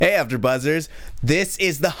Hey, AfterBuzzers. This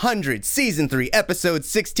is the 100, Season 3, Episode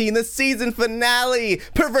 16, the season finale,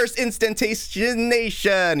 Perverse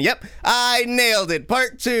Instantiation. Yep, I nailed it,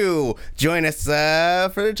 Part 2. Join us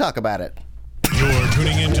to talk about it. You're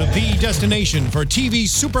tuning into the destination for TV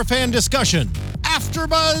superfan discussion,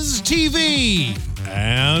 AFTERBUZZ TV.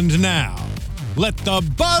 And now, let the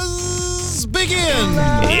buzz begin.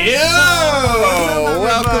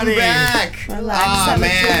 Welcome back. Oh,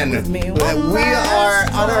 man. We are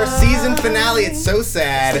on our season finale. It's so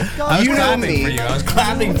sad. I was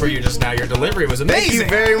clapping for you just now. Your delivery was amazing. Thank you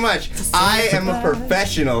very much. I am a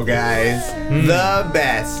professional, guys. The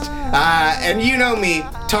best. And you know me,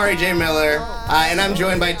 Tauri J. Miller, and I'm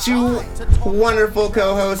joined by two wonderful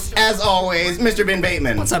co-hosts, as always, Mr. Ben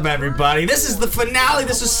Bateman. What's up, everybody? This is the finale.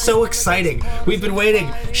 This is so exciting. We've been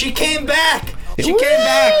waiting. She came back. She came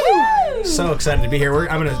back. So excited to be here.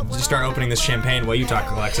 I'm going to just start opening this champagne while you talk,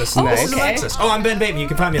 Alexis. Nice. This is Alexis. Oh, I'm Ben Bateman. You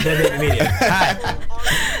can find me at Ben Bateman Media. Hi.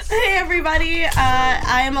 Hey, everybody.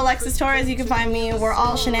 I am Alexis Torres. You can find me where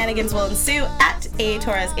all shenanigans will ensue at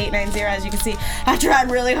ATorres890. As you can see, I tried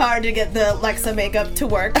really hard to get the Alexa makeup to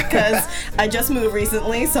work because I just moved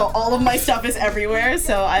recently, so all of my stuff is everywhere,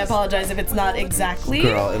 so I apologize if it's not exactly.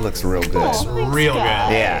 Girl, it looks real good. Oh, thanks, Real guys.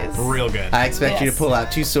 good. Yeah. Real good. I expect you to pull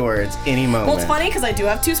out two swords any moment. Well, it's funny because I do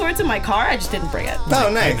have two swords in my car. I just didn't bring it.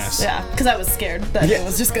 Oh, nice. Goodness. Yeah, because I was scared that it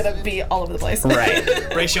was just gonna be all over the place. Right.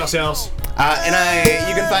 Brace yourselves. And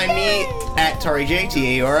you can find me at Tauri J,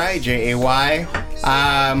 Tauri.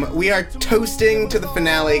 We are toasting to the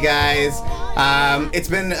finale, guys. It's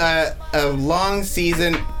been a long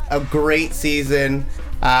season, a great season.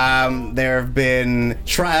 There have been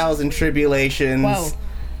trials and tribulations. Whoa.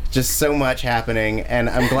 Just so much happening, and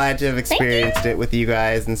I'm glad to have experienced it with you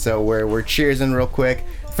guys. And so we're cheersing real quick.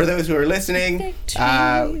 For those who are listening,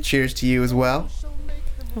 cheers to you as well.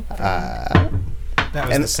 That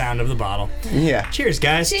was the sound of the bottle. Yeah. Cheers,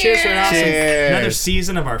 guys. Cheers for an awesome another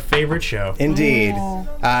season of our favorite show. Indeed.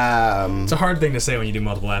 It's a hard thing to say when you do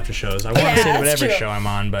multiple after shows. I want to say that with every show I'm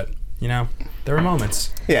on, but you know, there are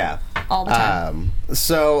moments. Yeah. All the time.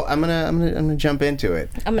 So I'm gonna jump into it.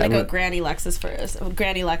 I'm gonna go Granny Lexa for a second, so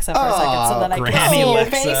that I Granny can Lexa.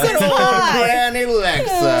 face it high. Granny Lexa.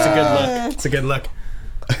 It's a good look. It's a good look.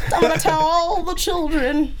 I'm gonna tell all the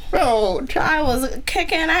children, I was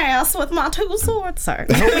kicking ass with my two swords. Sorry.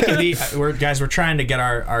 I hope we can be. We're trying to get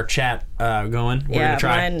our chat going. We're gonna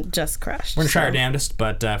try. Mine just crashed. We're gonna try our damnedest,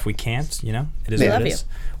 but if we can't, you know, it is We what love it is.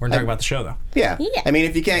 We're gonna talk about the show, though. Yeah. Yeah. I mean,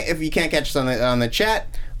 if you can't catch us on the chat,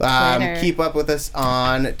 keep up with us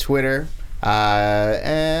on Twitter.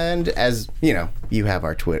 And as you know, you have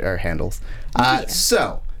our Twitter handles.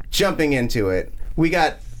 So jumping into it, we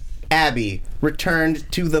got Abby returned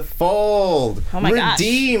to the fold. Oh my gosh.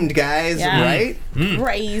 Redeemed, guys, right?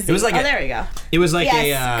 Crazy. It was like there we go. It was like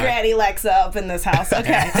Granny Lexa up in this house.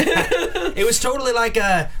 Okay. It was totally like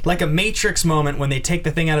a Matrix moment when they take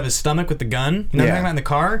the thing out of his stomach with the gun. You know what I'm talking about in the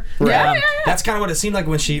car? Right. Yeah. That's kind of what it seemed like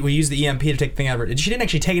when we used the EMP to take the thing out of her. She didn't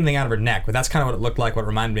actually take anything out of her neck, but that's kind of what it looked like, what it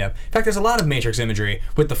reminded me of. In fact, there's a lot of Matrix imagery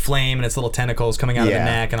with the flame and its little tentacles coming out of the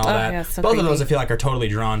neck and all that. Yeah, so Both creepy. of those I feel like are totally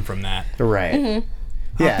drawn from that. Right. Mm-hmm.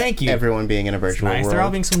 Yeah. Thank you. Everyone being in a virtual Nice. world. They're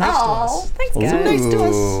all being so nice to Oh, us. thanks, guys. Ooh. Nice to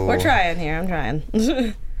us. We're trying here. I'm trying.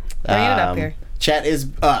 Bringing it up here. Chat is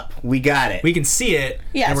up. We got it. We can see it,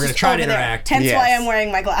 Yeah, and we're it's going to try just to over there. interact. Hence Yes. why I'm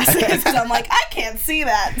wearing my glasses, because I'm like, I can't see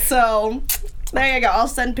that. So there you go. I'll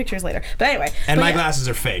send pictures later. But anyway. And my glasses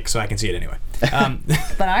are fake, so I can see it anyway.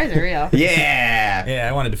 But ours are real. Yeah. Yeah,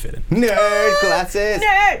 I wanted to fit in. Nerd glasses.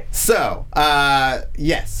 Nerd. So,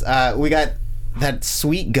 yes, we got that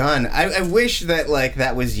sweet gun. I wish that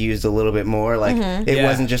that was used a little bit more. It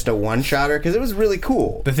wasn't just a one-shotter, because it was really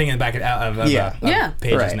cool. The thing in the back of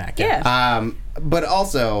Paige's Right. neck. Yeah. But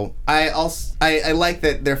also, I like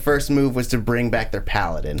that their first move was to bring back their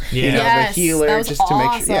paladin. Yeah. You know, Yes, the healer, that was just to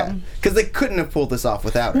make sure. Yeah, awesome. because they couldn't have pulled this off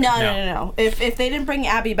without her. No. If they didn't bring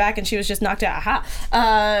Abby back and she was just knocked out,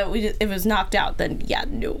 if it was knocked out, then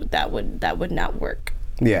no, that would not work.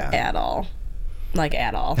 Yeah. At all.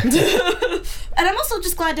 At all. And I'm also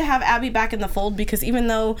just glad to have Abby back in the fold, because even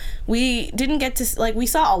though we didn't get to, we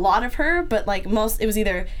saw a lot of her, but it was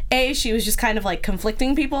either she was just kind of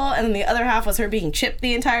conflicting people, and then the other half was her being chipped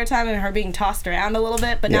the entire time and her being tossed around a little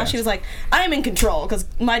bit, but now she was like, I am in control, because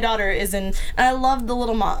my daughter is in, and I love the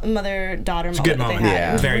little mother-daughter moment good that they moment. had. Yeah.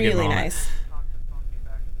 It was Very good really moment. nice.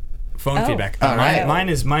 Phone feedback. All right. Mine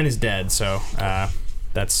is dead, so I'm on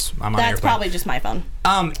That's airplane. probably just my phone.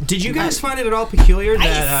 Did you guys find it at all peculiar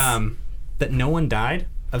that no one died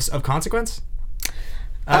of consequence?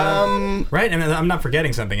 Right? I mean, I'm not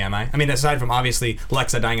forgetting something, am I? I mean, aside from obviously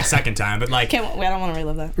Lexa dying a second time, but like... I don't want to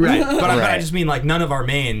relive that. Right. But I just mean, like, none of our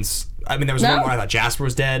mains... I mean, there was one where I thought Jasper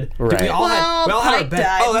was dead. Right. We all had our Pike bet.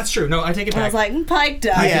 died. Oh, that's true. No, I take it back. I was like, Pike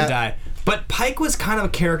died. Pike did die. But Pike was kind of a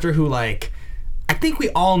character who, like... I think we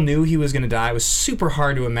all knew he was going to die. It was super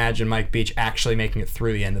hard to imagine Mike Beach actually making it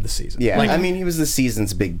through the end of the season. Yeah, like, I mean, he was the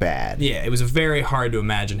season's big bad. Yeah, it was very hard to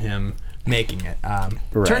imagine him making it.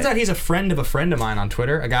 Turns out he's a friend of mine on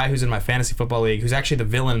Twitter, a guy who's in my fantasy football league, who's actually the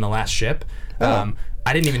villain in The Last Ship.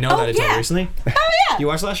 I didn't even know that until recently. Oh, yeah. You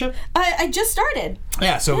watched Last Ship? I just started.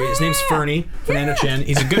 Yeah, so his name's Fernando Chin.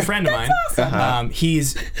 He's a good friend of mine. Awesome.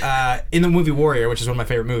 He's in the movie Warrior, which is one of my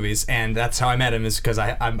favorite movies, and that's how I met him, is because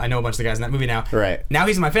I know a bunch of the guys in that movie now. Right. Now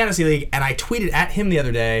he's in my fantasy league, and I tweeted at him the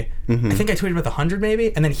other day. I think I tweeted about the 100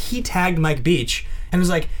 maybe, and then he tagged Mike Beach and was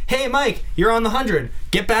like, "Hey Mike, you're on the 100.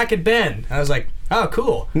 Get back at Ben." And I was like, "Oh,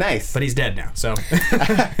 cool." Nice. But he's dead now, so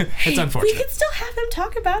it's unfortunate. We could still have him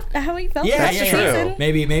talk about how he felt. Yeah, That's true.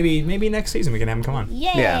 Maybe next season we can have him come on.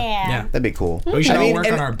 Yeah. That'd be cool. We should all work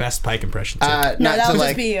and- on our best Pike impressions. Too. No, not that to would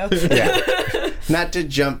like, just be you. yeah, not to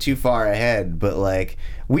jump too far ahead, but like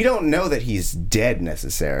we don't know that he's dead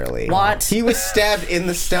necessarily. What? He was stabbed in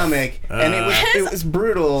the stomach, and it was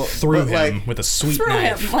brutal. through but, him like, with a sweet Through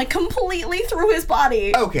knife. him, like completely through his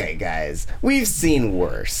body. okay, guys, we've seen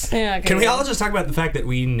worse. Yeah, okay. Can we all just talk about the fact that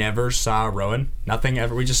we never saw Rowan? Nothing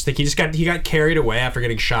ever. We just think he got carried away after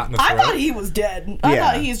getting shot in the throat. I thought he was dead. I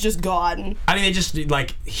Yeah. thought he's just gone. I mean, they just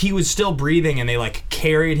like he was still breathing, and they like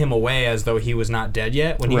carried him away as though he was not dead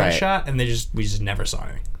yet when he got Right. shot, and we just never saw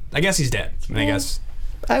anything. I guess he's dead. I guess.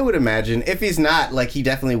 I would imagine if he's not, like, he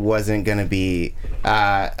definitely wasn't going to be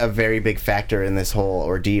a very big factor in this whole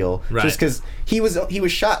ordeal. Right. Just because he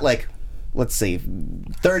was shot, like, let's see,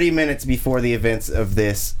 30 minutes before the events of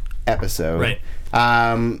this episode. Right.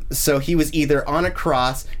 So he was either on a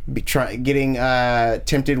cross, getting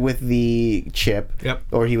tempted with the chip, Yep.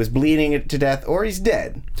 or he was bleeding it to death, or he's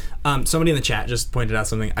dead. Somebody in the chat just pointed out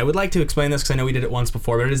something. I would like to explain this because I know we did it once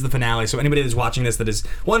before, but it is the finale. So anybody that's watching this that is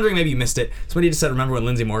wondering, maybe you missed it. Somebody just said, remember when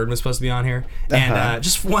Lindsay Morgan was supposed to be on here? And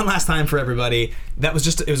just one last time for everybody, it was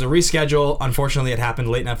a reschedule. Unfortunately, it happened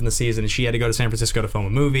late enough in the season, and she had to go to San Francisco to film a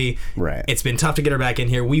movie. Right. It's been tough to get her back in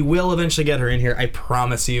here. We will eventually get her in here. I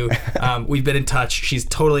promise you. We've been in touch. She's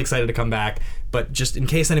totally excited to come back. But just in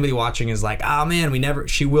case anybody watching is like, oh man,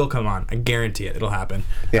 she will come on. I guarantee it. It'll happen.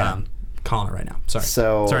 Yeah. Calling it right now. Sorry.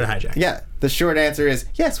 So Sorry to hijack. Yeah, the short answer is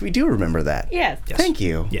yes, we do remember that. Yes. Yes. Thank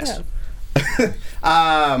you. Yes.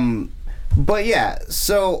 But yeah,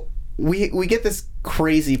 so we get this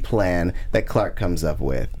crazy plan that Clark comes up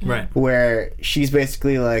with. Right. Where she's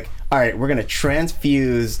basically like, all right, we're going to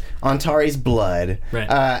transfuse on Tauri's blood.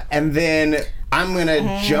 Right. And then I'm going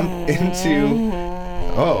to jump into...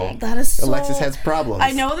 Oh, That is so... Alexis has problems.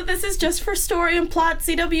 I know that this is just for story and plot,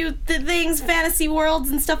 CW things, fantasy worlds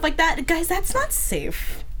and stuff like that. Guys, that's not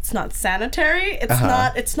safe. It's not sanitary.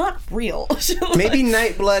 It's not real. Maybe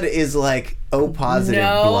Nightblood is like O positive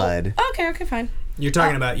blood. Okay, fine. You're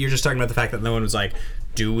just talking about the fact that no one was like,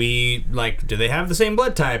 do they have the same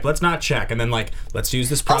blood type? Let's not check. And then like, let's use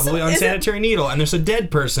this probably Also, unsanitary needle, and there's a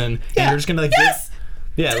dead person, and you're just gonna like Yes!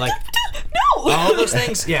 yeah, like No! all of those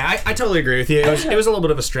things. Yeah, I totally agree with you. It was a little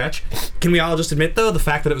bit of a stretch. Can we all just admit though, the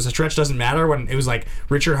fact that it was a stretch doesn't matter when it was like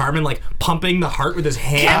Richard Harmon like pumping the heart with his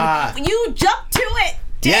hand. You jumped to it!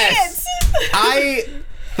 Yes. I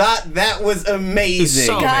thought that was amazing.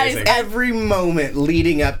 So Guys, amazing. Every moment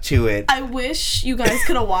leading up to it. I wish you guys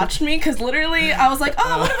could have watched me, because literally I was like, oh,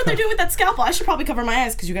 I wonder what they're doing with that scalpel. I should probably cover my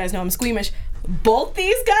eyes, because you guys know I'm squeamish. Both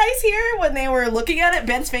these guys here, when they were looking at it,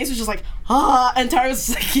 Ben's face was just like, and Tara was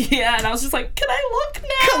just like, yeah, and I was just like, can I look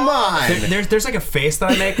now? Come on. There's like a face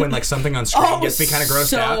that I make when like something on screen gets me kind of grossed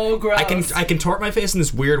so out. gross. I can tort my face in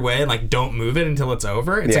this weird way and like don't move it until it's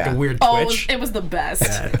over. It's like Yeah. a weird Oh, twitch. it was the best.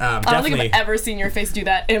 I don't think Definitely, I've ever seen your face do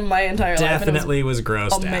that in my entire life. and definitely was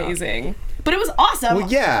grossed out. amazing. But it was awesome.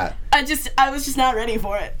 Well, yeah. I was just not ready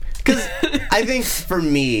for it. Because I think for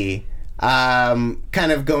me,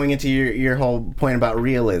 kind of going into your whole point about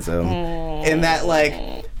realism, in that like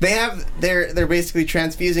they're basically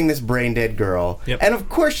transfusing this brain dead girl, Yep. and of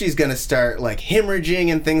course she's gonna start like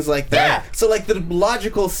hemorrhaging and things like that. Yeah. So like the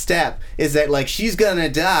logical step is that like she's gonna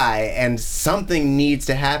die and something needs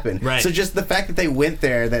to happen. Right. So just the fact that they went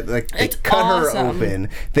there, that like they It's cut awesome. her open,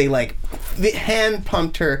 they hand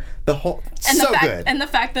pumped her the whole And so good. And the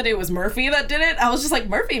fact that it was Murphy that did it, I was just like,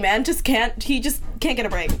 Murphy, man, just can't get a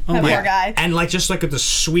break. That poor guy. And like just like with the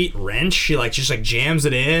sweet wrench, she like just like jams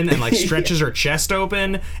it in and like stretches her chest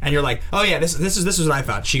open, and you're like, oh yeah, this is what I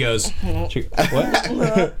thought. She goes,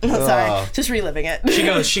 what? Sorry, just reliving it.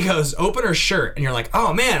 She goes, open her shirt, and you're like,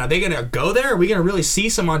 oh man, are they gonna go there? Are we gonna really see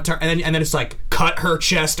some on? And then it's like, cut her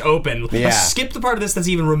chest open. Yeah. Let's skip the part of this that's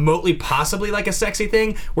even remotely possibly like a sexy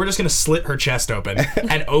thing. We're just gonna slit her chest open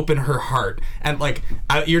and open her heart, and like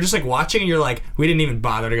you're just like watching, and you're like, we didn't even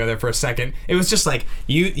bother to go there for a second. It was just like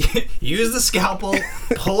you use the scalpel,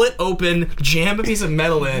 pull it open, jam a piece of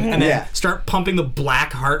metal in, and then start pumping the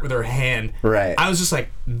black heart with her hand. Right. I was just like,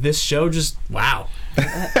 this show just wow.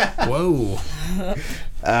 Whoa.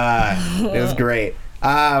 It was great.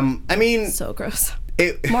 I mean, So gross.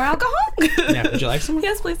 More alcohol? Yeah, would you like some?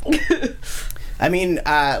 Yes, please. I mean,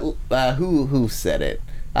 who said it?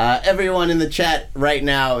 Everyone in the chat right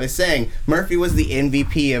now is saying Murphy was the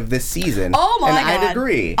MVP of this season. Oh my God. And I'd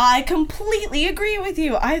agree. I completely agree with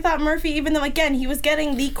you. I thought Murphy, even though again he was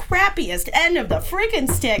getting the crappiest end of the freaking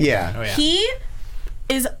stick,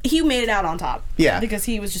 he made it out on top. Yeah. Because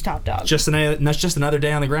he was just top dog. Just another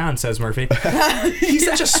day on the ground, says Murphy. He's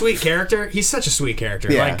such a sweet character.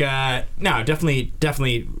 Yeah. Like, no,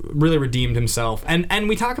 definitely really redeemed himself. And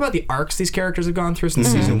we talk about the arcs these characters have gone through since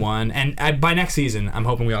season 1. And by next season, I'm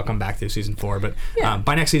hoping we all come back through season 4. But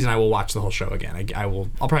by next season, I will watch the whole show again. I'll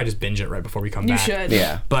probably just binge it right before we come back. You should.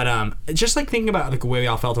 Yeah. But just like thinking about the way we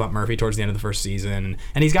all felt about Murphy towards the end of the first season.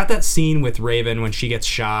 And he's got that scene with Raven when she gets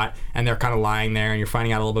shot and they're kind of lying there and you're finding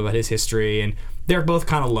out a little bit about his history, and they're both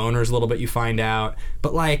kind of loners a little bit, you find out,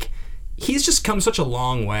 but like he's just come such a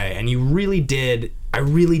long way, and I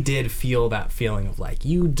really did feel that feeling of like,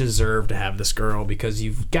 you deserve to have this girl because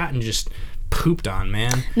you've gotten just pooped on,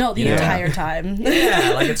 man. No, the entire time.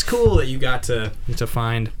 Yeah, like it's cool that you got to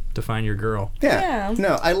find your girl. Yeah.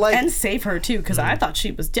 No, I like, and save her too, because I thought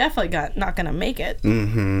she was definitely not gonna make it.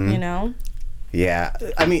 You know. Yeah,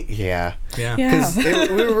 I mean, yeah. Because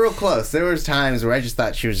we were real close. There was times where I just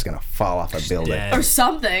thought she was just gonna fall off a building or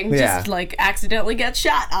something. Yeah. Just like accidentally get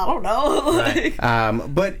shot. I don't know. Right.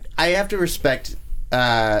 But I have to respect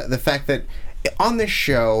the fact that on this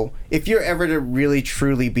show, if you're ever to really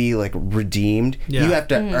truly be like redeemed, you have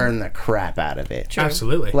to earn the crap out of it. True.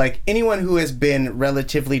 Absolutely. Like anyone who has been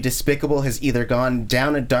relatively despicable has either gone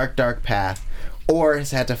down a dark path, or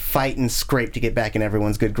has had to fight and scrape to get back in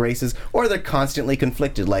everyone's good graces, or they're constantly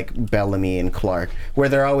conflicted like Bellamy and Clark, where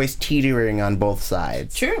they're always teetering on both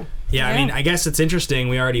sides. True. Yeah, I mean, I guess it's interesting.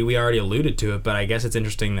 We already alluded to it, but I guess it's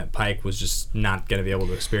interesting that Pike was just not going to be able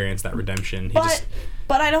to experience that redemption.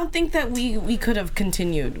 But I don't think that we could have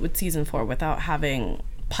continued with season 4 without having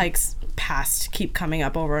Pike's past keep coming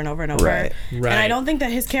up over and over and over. Right. And I don't think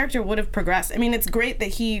that his character would have progressed. I mean, it's great that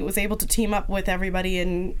he was able to team up with everybody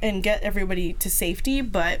and get everybody to safety,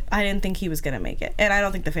 but I didn't think he was going to make it. And I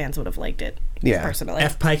don't think the fans would have liked it, personally.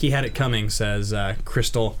 F. Pikey had it coming, says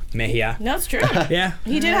Crystal Mejia. No, it's true. Yeah.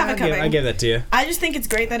 He did have it coming. I give that to you. I just think it's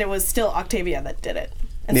great that it was still Octavia that did it.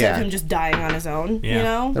 Instead of him just dying on his own, you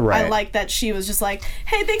know? Right. I like that she was just like,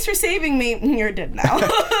 hey, thanks for saving me. You're dead now.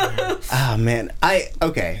 Oh, man.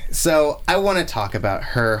 Okay, so I want to talk about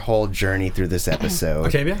her whole journey through this episode.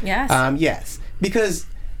 Octavia? Yes. Yes. Because,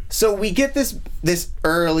 so we get this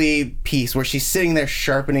early piece where she's sitting there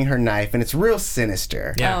sharpening her knife, and it's real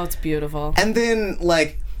sinister. Yeah. Oh, it's beautiful. And then,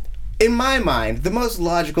 like, in my mind, the most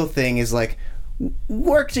logical thing is, like,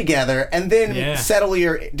 work together and then settle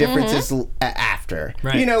your differences after.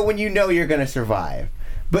 Right. You know, when you know you're going to survive.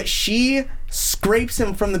 But she scrapes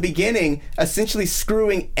him from the beginning, essentially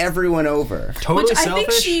screwing everyone over. Totally Which selfish. I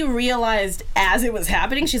think she realized as it was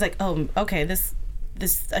happening, she's like, oh, okay, this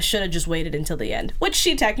I should have just waited until the end. Which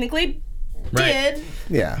she technically did.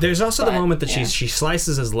 Yeah. There's also the moment that she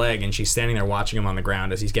slices his leg and she's standing there watching him on the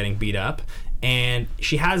ground as he's getting beat up. And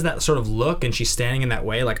she has that sort of look, and she's standing in that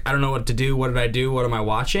way, like, I don't know what to do. What did I do? What am I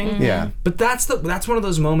watching? Yeah. But that's one of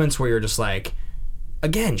those moments where you're just like,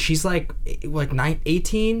 again, she's like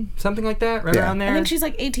 18, something like that, right around there. I think she's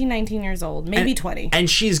like 18, 19 years old, maybe 20. And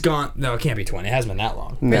she's gone. No, it can't be 20. It hasn't been that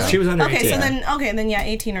long. No. She was under 18. Okay, then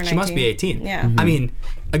 18 or 19. She must be 18. Yeah. I mean,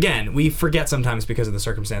 again, we forget sometimes because of the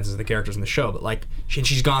circumstances of the characters in the show, but like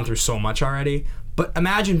she's gone through so much already. But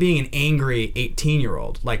imagine being an angry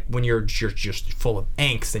 18-year-old, like when you're just full of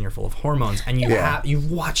angst and you're full of hormones, and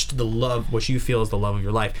you've watched the love, what you feel is the love of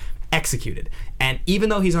your life, executed. And even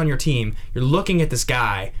though he's on your team, you're looking at this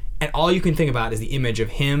guy and all you can think about is the image of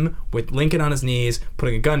him with Lincoln on his knees,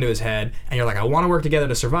 putting a gun to his head, and you're like, I want to work together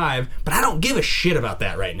to survive, but I don't give a shit about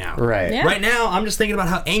that right now. Right. Yeah. Right now, I'm just thinking about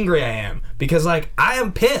how angry I am, because, like, I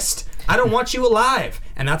am pissed. I don't want you alive.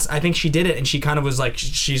 And I think she did it, and she kind of was like,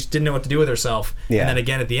 she didn't know what to do with herself. Yeah. And then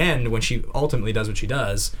again at the end, when she ultimately does what she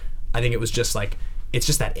does, I think it was just like, it's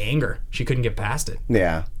just that anger. She couldn't get past it.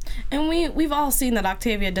 Yeah. And we've all seen that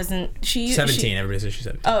Octavia doesn't. 17, everybody says she's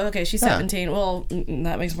 17. Oh, okay, she's 17. Well,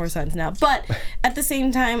 that makes more sense now. But at the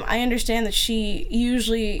same time, I understand that she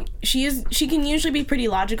can usually be pretty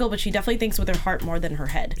logical, but she definitely thinks with her heart more than her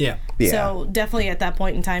head. Yeah. So definitely at that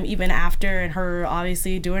point in time, even after, and her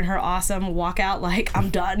obviously doing her awesome walkout, like, I'm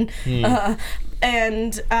done.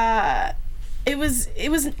 It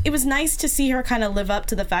was nice to see her kind of live up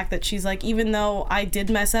to the fact that she's like, even though I did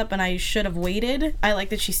mess up and I should have waited, I like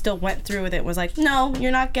that she still went through with it and was like, no,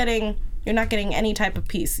 you're not getting any type of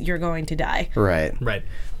peace. You're going to die. Right.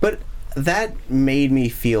 But that made me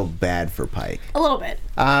feel bad for Pike. A little bit.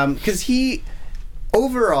 Because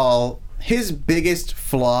overall, his biggest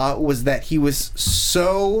flaw was that he was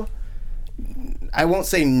so, I won't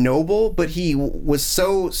say noble, but he was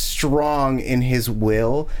so strong in his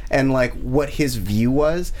will and like what his view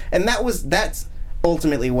was, and that's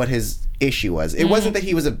ultimately what his issue was. It wasn't that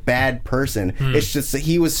he was a bad person. It's just that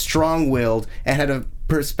he was strong-willed and had a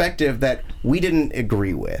perspective that we didn't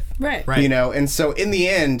agree with. Right. You know, and so in the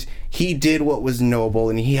end, he did what was noble,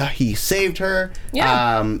 and he saved her,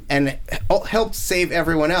 and helped save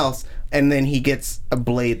everyone else. And then he gets a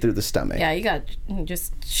blade through the stomach. Yeah, you got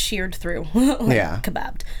just sheared through. Like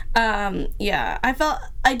kebabbed.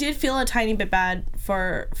 I did feel a tiny bit bad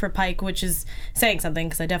for Pike, which is saying something,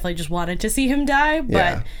 because I definitely just wanted to see him die.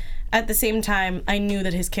 But at the same time, I knew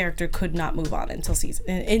that his character could not move on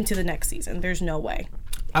into the next season. There's no way.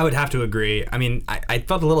 I would have to agree. I mean, I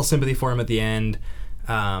felt a little sympathy for him at the end.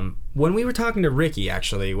 When we were talking to Ricky,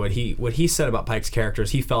 actually, what he said about Pike's character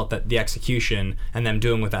is he felt that the execution and them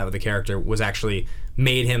doing with the character was actually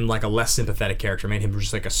made him like a less sympathetic character, made him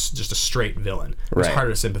just like just a straight villain. It was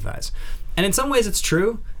harder to sympathize. And in some ways it's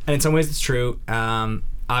true,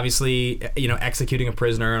 obviously, you know, executing a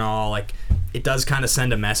prisoner and all, like, it does kind of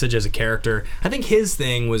send a message as a character. I think his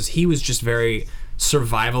thing was he was just very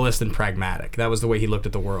survivalist and pragmatic. That was the way he looked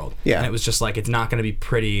at the world. Yeah. And it was just like, it's not going to be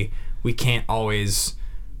pretty. We can't always...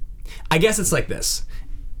 I guess it's like this.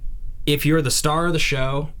 If you're the star of the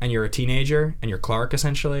show and you're a teenager and you're Clark,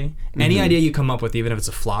 essentially, any idea you come up with, even if it's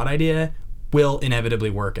a flawed idea, will inevitably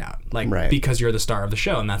work out. Like, because you're the star of the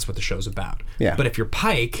show and that's what the show's about. Yeah. But if you're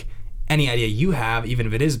Pike, any idea you have, even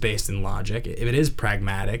if it is based in logic, if it is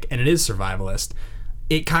pragmatic and it is survivalist,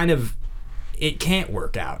 it can't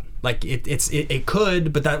work out. Like, it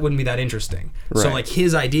could, but that wouldn't be that interesting. Right. So, like,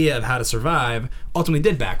 his idea of how to survive ultimately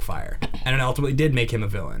did backfire, and it ultimately did make him a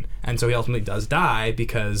villain. And so he ultimately does die,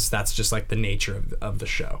 because that's just, like, the nature of the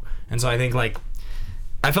show. And so I think, like,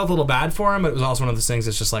 I felt a little bad for him, but it was also one of those things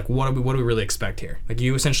that's just like, what do we really expect here? Like,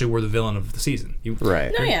 you essentially were the villain of the season. You're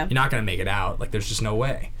not going to make it out. Like, there's just no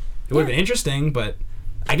way. It would have been interesting, but...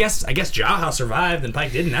 I guess Jaha survived and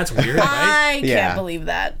Pike didn't. That's weird, right? I can't believe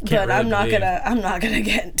that, but really I'm not gonna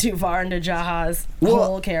get too far into Jaha's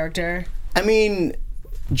whole character. I mean,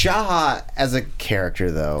 Jaha as a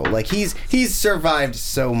character, though, like he's survived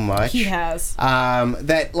so much. He has.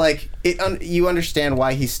 That like you understand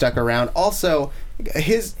why he stuck around. Also,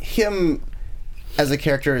 him as a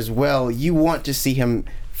character as well. You want to see him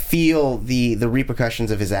feel the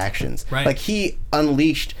repercussions of his actions. Right. Like, he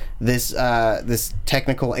unleashed this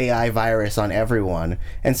technical AI virus on everyone,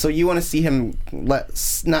 and so you want to see him not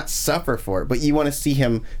suffer for it, but you want to see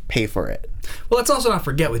him pay for it. Well, let's also not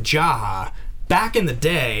forget with Jaha, back in the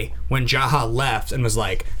day when Jaha left and was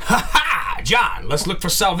like, "Ha-ha, John, let's look for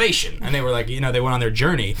salvation," and they were like, you know, they went on their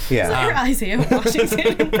journey. Yeah. Is that your Isaiah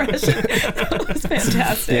Washington impression? That was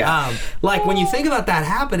fantastic. Yeah. Like, when you think about that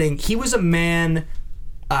happening, he was a man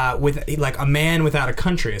without a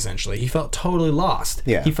country, essentially. He felt totally lost.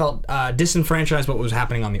 Yeah. He felt disenfranchised by what was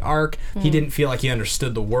happening on the Ark. He didn't feel like he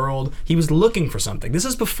understood the world. He was looking for something. This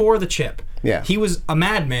is before the chip. Yeah. He was a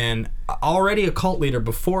madman, already a cult leader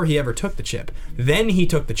before he ever took the chip. Then he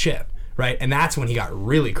took the chip, right? And that's when he got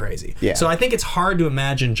really crazy. Yeah. So I think it's hard to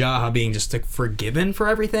imagine Jaha being just like forgiven for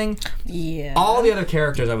everything. Yeah. All the other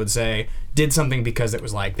characters, I would say, did something because it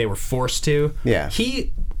was like they were forced to. Yeah.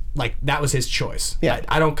 Like, that was his choice. Yeah.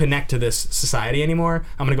 I don't connect to this society anymore.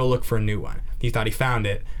 I'm going to go look for a new one. He thought he found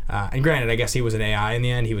it. And granted, I guess he was an AI in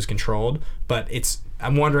the end. He was controlled. But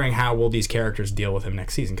I'm wondering how will these characters deal with him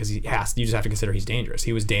next season, because you just have to consider he's dangerous.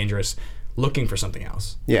 He was dangerous looking for something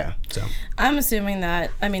else. Yeah. So I'm assuming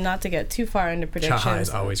that, I mean, not to get too far into predictions. Chaha is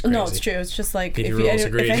always crazy. No, it's true. It's just like, if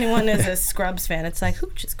agreed. anyone is a Scrubs fan, it's like,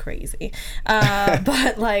 Hooch is crazy.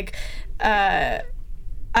 But like,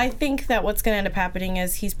 I think that what's going to end up happening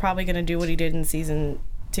is he's probably going to do what he did in season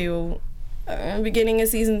 2, beginning of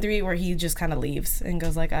season 3, where he just kind of leaves and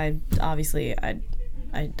goes like, I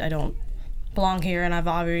don't belong here, and I've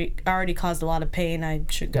already caused a lot of pain. I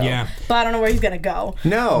should go. Yeah. But I don't know where he's gonna go.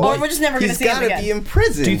 No. Or we're just never gonna see him again. He's got to be in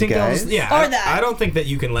prison. Do you think guys? or that? I don't think that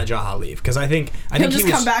you can let Jaha leave, because I think he'll just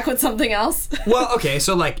come back with something else. Well, okay,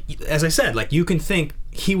 so like as I said, like you can think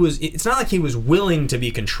it's not like he was willing to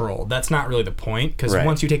be controlled. That's not really the point, because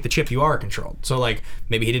once you take the chip, you are controlled. So like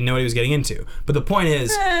maybe he didn't know what he was getting into. But the point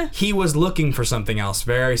is, he was looking for something else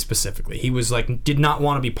very specifically. He was like, did not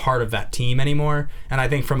want to be part of that team anymore. And I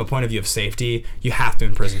think from a point of view of safety, you have to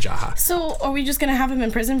imprison Jaha. So are we just gonna have him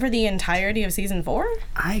in prison for the entirety of season 4?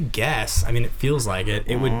 I guess. I mean, it feels like it.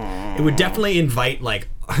 It would definitely invite like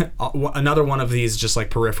another one of these just like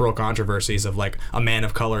peripheral controversies of like a man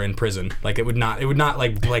of color in prison. Like it would not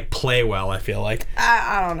like play well, I feel like.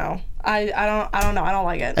 I don't know. I don't know. I don't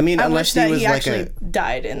like it. I mean, I unless wish that he was he like actually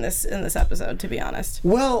died in this episode, to be honest.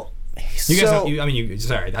 Well, you guys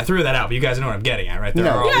sorry, I threw that out, but you guys know what I'm getting at, right? There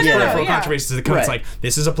are all these peripheral controversies that come. It's like,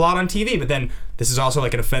 this is a plot on TV, but then this is also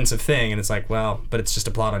like an offensive thing, and it's like, well, but it's just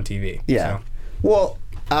a plot on TV. Yeah. So. Well,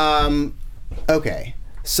 okay.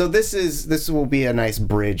 So this will be a nice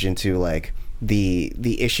bridge into like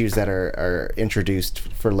the issues that are introduced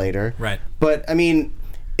for later. Right. But I mean,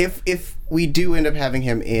 if we do end up having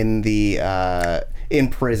him in the in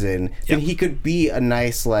prison, then he could be a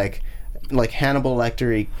nice like Hannibal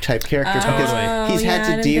Lecter-y type character, because he's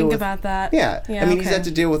had to deal with about that. Yeah. I mean, he's had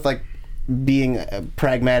to deal with like being a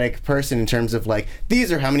pragmatic person in terms of like,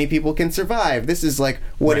 these are how many people can survive. This is like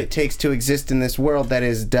what it takes to exist in this world that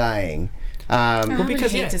is dying. I would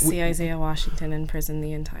hate to see Isaiah Washington in prison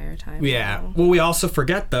the entire time. Yeah. Well, we also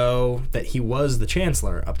forget, though, that he was the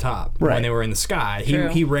Chancellor up top when they were in the sky.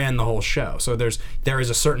 He ran the whole show. So there is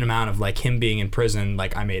a certain amount of like him being in prison,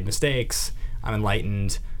 like, I made mistakes, I'm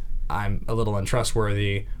enlightened, I'm a little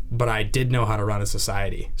untrustworthy, but I did know how to run a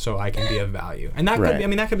society, so I can be of value. And that could be, I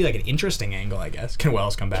mean, that could be like an interesting angle, I guess. Can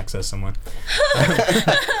Wells come back, says someone.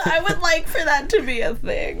 I would like for that to be a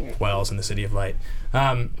thing. Wells in the City of Light.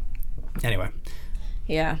 Anyway.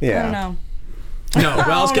 Yeah. I don't know. No,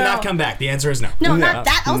 Wells cannot come back. The answer is no. No, not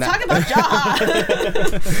that. I was talking about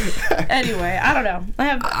Jaha. Anyway, I don't know.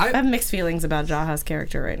 I have mixed feelings about Jaha's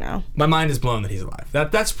character right now. My mind is blown that he's alive.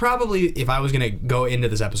 That's probably, if I was going to go into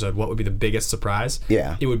this episode, what would be the biggest surprise?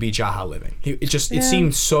 Yeah. It would be Jaha living. It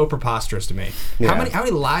seemed so preprepostuous to me. Yeah. How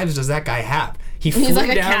many lives does that guy have? He's flew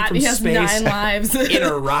like down from space 9 lives. In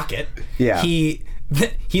a rocket. Yeah. He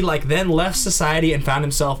like then left society and found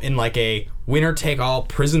himself in like a winner-take-all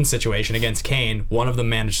prison situation against Kane. One of them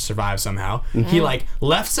managed to survive somehow. Mm-hmm. He like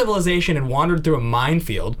left civilization and wandered through a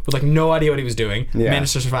minefield with like no idea what he was doing. Yeah.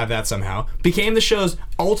 Managed to survive that somehow. Became the show's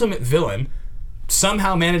ultimate villain.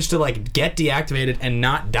 Somehow managed to like get deactivated and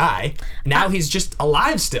not die. Now he's just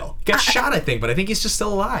alive still. Got shot, I think, but I think he's just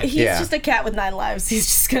still alive. He's just a cat with 9 lives. He's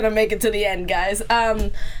just gonna make it to the end, guys.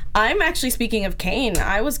 I'm actually, speaking of Kane,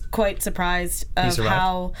 I was quite surprised of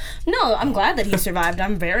how... No, I'm glad that he survived.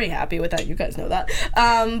 I'm very happy with that. You guys know that.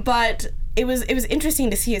 But it was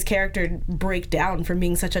interesting to see his character break down from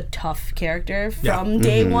being such a tough character from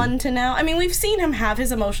day one to now. I mean, we've seen him have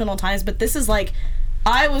his emotional times, but this is like...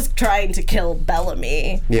 I was trying to kill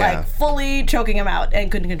Bellamy, like fully choking him out,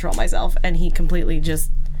 and couldn't control myself, and he completely just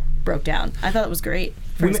broke down. I thought it was great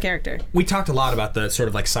for his character. We talked a lot about the sort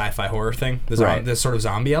of like sci-fi horror thing, the sort of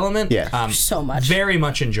zombie element. Yeah, so much. Very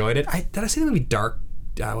much enjoyed it. Did I see the movie Dark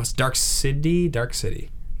City? Dark City.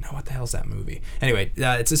 No, what the hell is that movie? Anyway,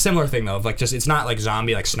 it's a similar thing though. Of like just, it's not like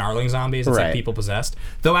zombie, like snarling zombies. It's like people possessed.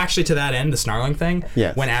 Though actually, to that end, the snarling thing.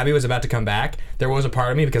 Yes. When Abby was about to come back, there was a part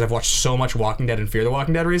of me, because I've watched so much Walking Dead and Fear the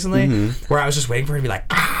Walking Dead recently, where I was just waiting for her to be like,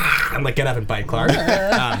 and like get up and bite Clark.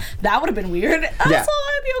 That would have been weird. Also,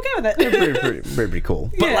 I'd be okay with it. Pretty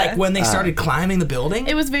cool. But like when they started climbing the building,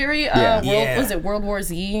 it was very was it World War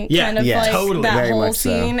Z kind of like totally. That very whole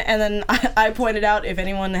scene. So. And then I pointed out, if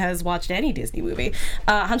anyone has watched any Disney movie,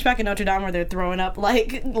 Hunchback of Notre Dame, where they're throwing up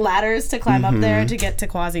like ladders to climb up there to get to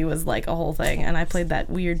Quasi, was like a whole thing. And I played that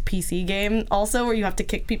weird PC game also where you have to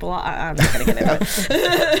kick people out. I'm not gonna get into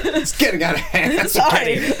it. It's getting out of hand.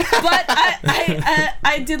 Sorry, but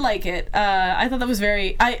I did like it. I thought that was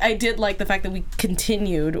very. I did like the fact that we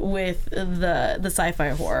continued with the sci-fi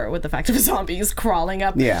horror with the fact of zombies crawling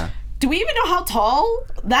up. Yeah. Do we even know how tall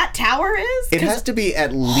that tower is? It has to be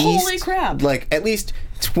at least... Holy crap. Like, at least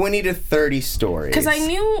 20 to 30 stories. Because I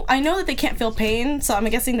know that they can't feel pain, so I'm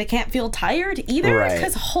guessing they can't feel tired either. Right.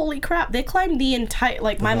 Because holy crap, they climbed the entire,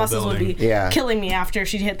 like, my muscles building. would be killing me after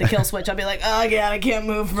she hit the kill switch. I'd be like, oh god, I can't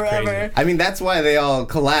move forever. Crazy. I mean, that's why they all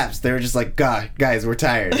collapsed. They were just like, God, guys, we're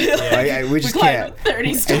tired. We just climbed can't.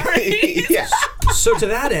 30 stories. Yeah. So to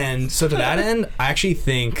that end, I actually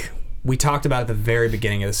think we talked about at the very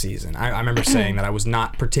beginning of the season. I remember saying that I was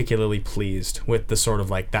not particularly pleased with the sort of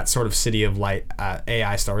like that sort of City of Light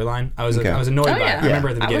AI storyline. I was annoyed by it. I remember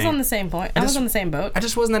at the beginning. I was on the same point. I was on the same boat. I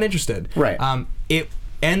just wasn't that interested. Right. It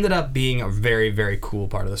ended up being a very, very cool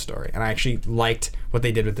part of the story, and I actually liked what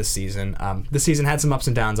they did with this season. This season had some ups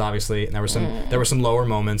and downs, obviously, and there were some lower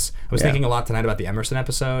moments. I was thinking a lot tonight about the Emerson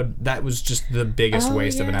episode. That was just the biggest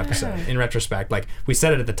waste of an episode in retrospect. Like, we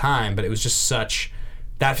said it at the time, but it was just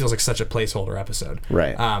that feels like such a placeholder episode.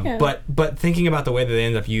 Right. But thinking about the way that they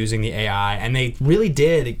ended up using the AI, and they really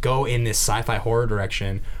did go in this sci-fi horror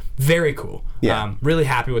direction, very cool. Yeah. Really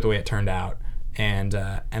happy with the way it turned out, and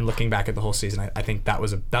looking back at the whole season, I think that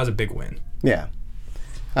was a big win. Yeah.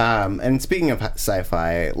 And speaking of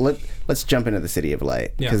sci-fi, let's jump into the City of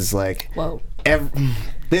Light, because whoa.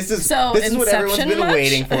 This is what everyone's been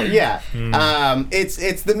waiting for. Yeah.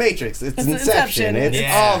 It's the Matrix. It's Inception. It's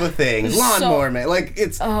all the things. Lawnmower Man. Like,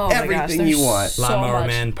 it's everything you want. Lawnmower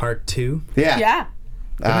Man Part 2. Yeah. Yeah.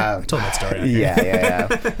 I told that story. Yeah.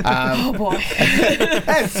 Oh boy.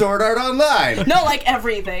 And Sword Art Online. No, like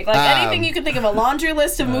everything. Like anything you could think of, a laundry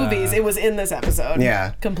list of movies, it was in this episode.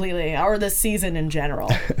 Yeah. Completely. Or this season in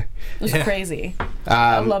general. It was crazy.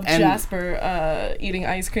 I love Jasper eating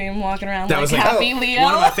ice cream, walking around that like was happy Leo.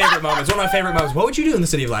 One of my favorite moments. What would you do in the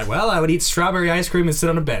City of Light? Well, I would eat strawberry ice cream and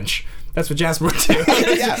sit on a bench. That's what Jasper would do.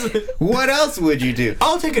 Yeah. What else would you do?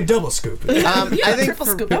 I'll take a double scoop. I think triple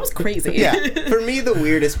scoop. That was crazy. Yeah. For me, the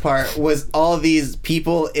weirdest part was all these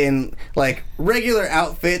people in, like, regular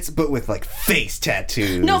outfits, but with, like, face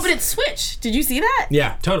tattoos. No, but it switched. Did you see that?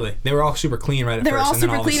 Yeah, totally. They were all super clean right at They first. were all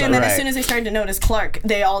super clean, and then as Right. soon as they started to notice Clark,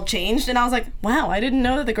 they all changed, and I was like, wow, I didn't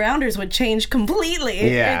know that the Grounders would change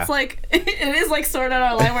completely. Yeah. It's like, it is like Sword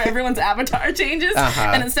Art Online where everyone's avatar changes,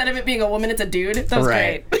 and instead of it being a woman, it's a dude. That was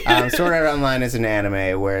great. Sword Art Online is an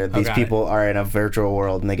anime where these people are in a virtual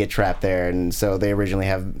world and they get trapped there, and so they originally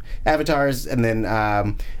have avatars, and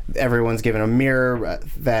then everyone's given a mirror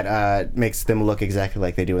that makes them look exactly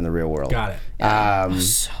like they do in the real world. Got it.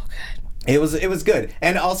 So good. It was good,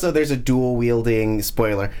 and also there's a dual wielding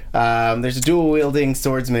there's a dual wielding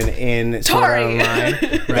swordsman in Sword Art Online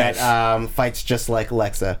that fights just like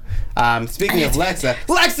Lexa. Speaking of Lexa,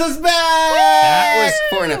 Lexa's back. That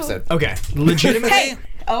was for an episode. Okay, legitimately. Hey!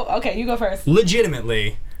 Oh, okay, you go first.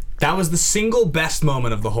 Legitimately, that was the single best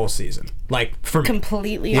moment of the whole season. Like, for me.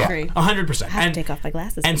 Completely agree. 100%. I have to take off my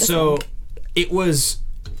glasses. And so it was,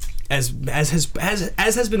 as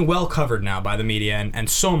has been well covered now by the media and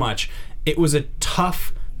so much, it was a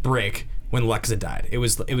tough break when Lexa died. It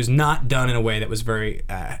was not done in a way that was very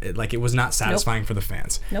it was not satisfying for the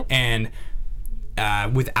fans. Nope. And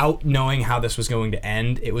without knowing how this was going to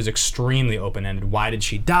end, it was extremely open-ended. Why did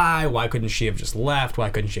she die? Why couldn't she have just left? Why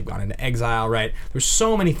couldn't she have gone into exile, right? There's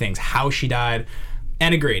so many things. How she died.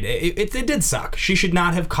 And agreed. It did suck. She should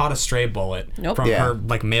not have caught a stray bullet from her,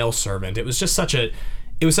 like, male servant. It was just such an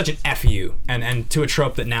FU and to a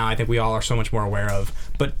trope that now I think we all are so much more aware of.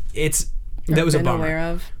 But that was a bummer. Aware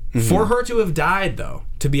of. Mm-hmm. For her to have died, though,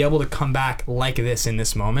 to be able to come back like this in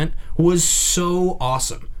this moment was so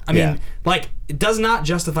awesome. I mean, like, it does not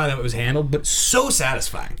justify that it was handled, but so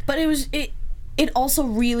satisfying. But it also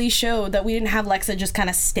really showed that we didn't have Lexa just kind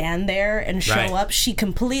of stand there and show up. She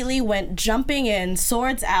completely went jumping in,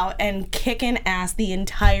 swords out, and kicking ass the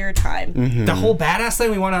entire time. Mm-hmm. The whole badass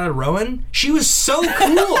thing we wanted out of Rowan, she was so cool.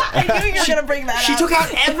 I knew you were going to bring that up. She took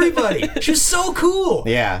out everybody. She was so cool.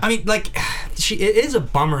 Yeah. I mean, like, it is a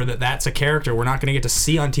bummer that that's a character we're not going to get to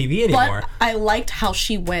see on TV anymore. But I liked how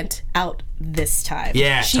she went out this time.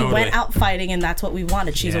 Yeah, she went out fighting, and that's what we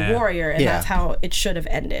wanted. She's a warrior, and that's how it should have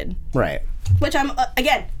ended. Right. Which I'm,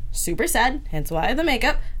 again, super sad, hence why the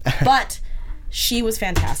makeup, but she was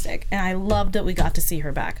fantastic, and I loved that we got to see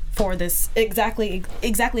her back for this exactly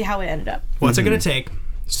how it ended up. What's it going to take?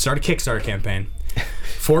 Start a Kickstarter campaign.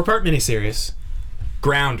 4-part miniseries,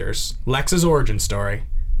 Grounders, Lexa's origin story,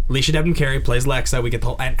 Alicia Debnam Carey plays Lexa. We get the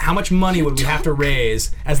whole, and how much money would we have to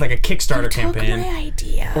raise as like a Kickstarter campaign, my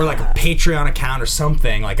idea, or like a Patreon account or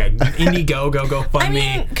something, like a Indiegogo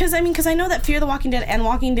GoFundMe? Because I know that Fear the Walking Dead and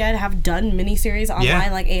Walking Dead have done miniseries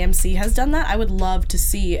online, like AMC has done that. I would love to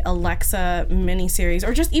see a Lexa miniseries,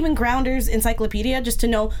 or just even Grounders Encyclopedia, just to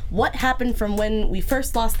know what happened from when we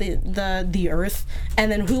first lost the Earth,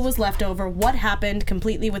 and then who was left over, what happened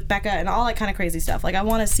completely with Becca, and all that kind of crazy stuff. Like, I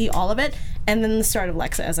want to see all of it, and then the start of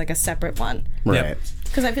Lexa as like a separate one. Right.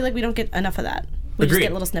 Because I feel like we don't get enough of that. We just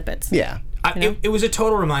get little snippets. Yeah. It was a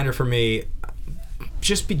total reminder for me,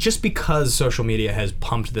 just because social media has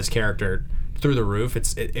pumped this character through the roof.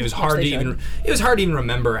 It was hard to even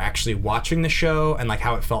remember actually watching the show and like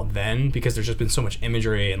how it felt then, because there's just been so much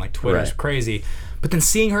imagery and like Twitter's crazy. But then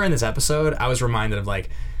seeing her in this episode, I was reminded of like,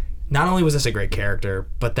 not only was this a great character,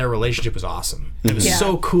 but their relationship was awesome. It was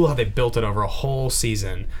so cool how they built it over a whole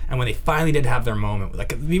season. And when they finally did have their moment,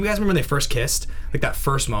 like, you guys remember when they first kissed? Like that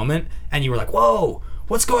first moment, and you were like, whoa,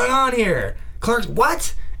 what's going on here? Clark,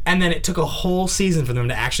 what? And then it took a whole season for them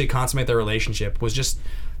to actually consummate their relationship. Was just,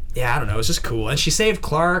 I don't know, it was just cool. And she saved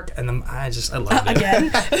Clark, and then I loved it.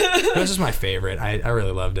 Again? It was just my favorite. I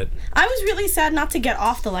really loved it. I was really sad not to get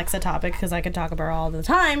off the Lexa topic, because I could talk about her all the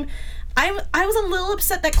time. I was a little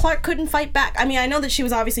upset that Clark couldn't fight back. I mean, I know that she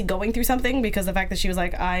was obviously going through something, because the fact that she was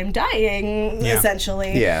like, I'm dying,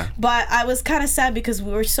 essentially. Yeah. But I was kind of sad because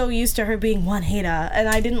we were so used to her being Juanita, and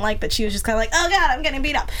I didn't like that she was just kind of like, oh God, I'm getting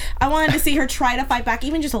beat up. I wanted to see her try to fight back,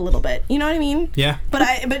 even just a little bit. You know what I mean? Yeah. But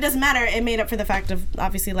it doesn't matter. It made up for the fact of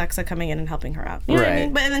obviously Lexa coming in and helping her out. You know what I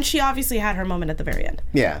mean? But and then she obviously had her moment at the very end.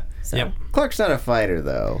 Yeah. So. Yep. Clark's not a fighter,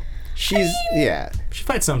 though. She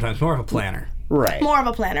fights sometimes, more of a planner. Right. More of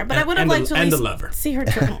a planner, but I would have liked to at least see her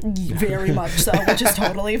very much so, which is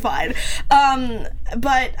totally fine.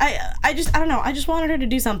 But I don't know. I just wanted her to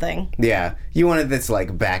do something. Yeah, you wanted this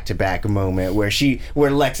like back-to-back moment where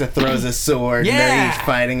Lexa throws a sword and they're each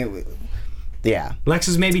fighting. Yeah.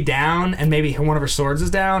 Lexa's maybe down, and maybe one of her swords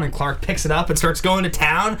is down, and Clark picks it up and starts going to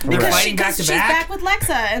town. They're fighting back to back. She's back with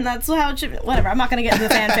Lexa, and that's how it should. Whatever. I'm not going to get into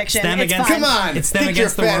the fan fiction. Come on, it's them get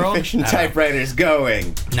against your the fan world. Fiction typewriters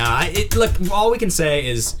going. Nah, look. All we can say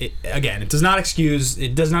is, it does not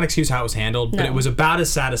excuse how it was handled, but it was about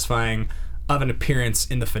as satisfying of an appearance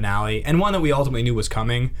in the finale, and one that we ultimately knew was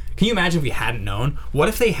coming. Can you imagine if we hadn't known? What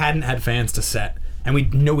if they hadn't had fans to set? And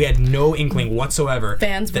we had no inkling whatsoever.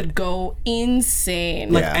 Fans would go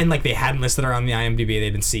insane. And they hadn't listed her on the IMDb.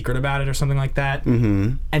 They'd been secret about it or something like that.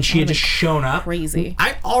 Mm-hmm. And she had just shown up. Crazy.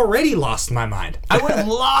 I already lost my mind. I would have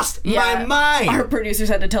lost my mind. Our producers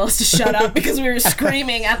had to tell us to shut up because we were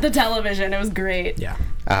screaming at the television. It was great. Yeah.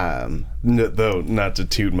 Though not to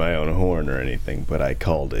toot my own horn or anything, but I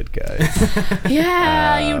called it, guys.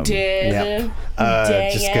 Yeah, you did.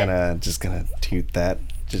 Yep. Just gonna toot that.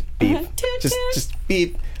 Just beep. Just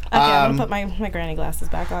beep. Okay, I'm gonna put my granny glasses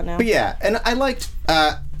back on now. But yeah, and I liked,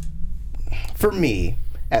 for me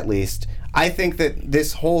at least, I think that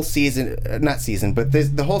this whole season,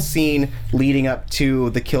 the whole scene leading up to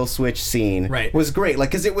the kill switch scene was great.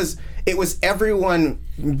 Like, because it was everyone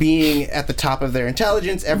being at the top of their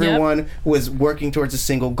intelligence. Everyone was working towards a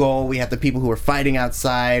single goal. We had the people who were fighting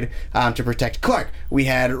outside to protect Clark. We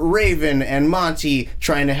had Raven and Monty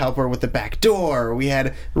trying to help her with the back door. We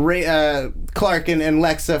had Clark and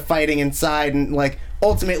Lexa fighting inside, and like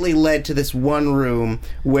ultimately led to this one room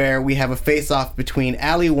where we have a face-off between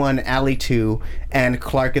Alley 1, Alley 2, and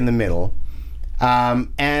Clark in the middle.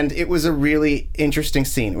 And it was a really interesting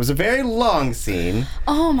scene. It was a very long scene.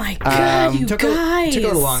 Oh my God, you guys! Took a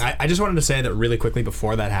little long. I just wanted to say that really quickly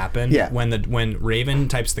before that happened. Yeah. When Raven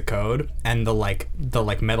types the code and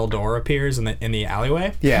the metal door appears in the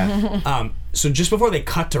alleyway. Yeah. So just before they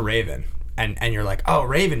cut to Raven, and you're like, oh,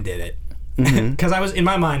 Raven did it. Because I was in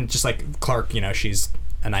my mind just like Clark, she's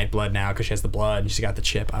a Nightblood now because she has the blood and she's got the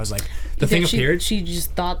chip. I was like, thing appeared. She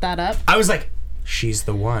just thought that up. I was like, she's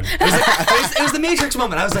the one. It was the Matrix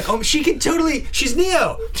moment. I was like, oh, she can totally. She's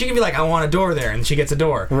Neo. She can be like, I want a door there, and she gets a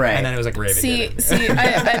door. Right. And then it was like Raven. See,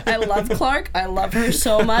 I love Clark. I love her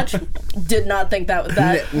so much. Did not think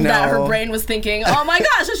that her brain was thinking, oh my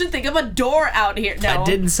gosh, I should think of a door out here. No, I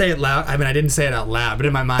didn't say it loud. I mean, I didn't say it out loud, but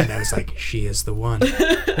in my mind, I was like, she is the one.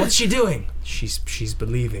 What's she doing? She's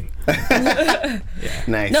believing. Yeah.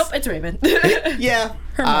 Nice. Nope, it's Raven. Yeah.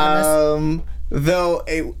 Her mom. Though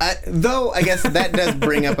I guess that does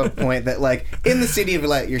bring up a point that, like, in the city of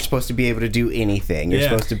Light, you're supposed to be able to do anything. You're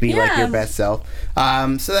supposed to be like your best self.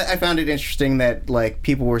 So that I found it interesting that like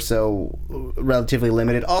people were so relatively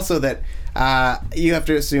limited. Also that you have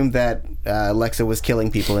to assume that Lexa was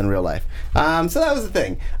killing people in real life. So that was the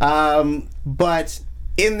thing. But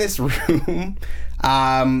in this room,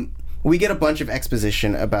 We get a bunch of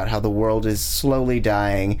exposition about how the world is slowly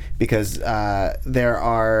dying because there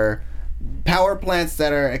are power plants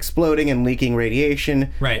that are exploding and leaking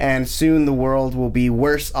radiation, right. And soon the world will be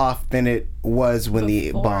worse off than it was when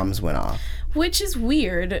the bombs went off. Which is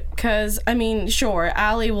weird, because, I mean, sure,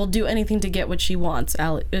 Allie will do anything to get what she wants,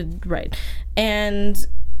 right. And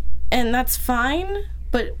that's fine,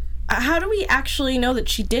 but how do we actually know that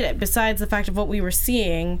she did it, besides the fact of what we were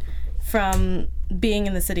seeing from being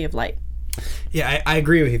in the City of Light? Yeah, I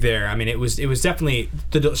agree with you there. I mean, it was definitely...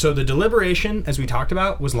 So the deliberation, as we talked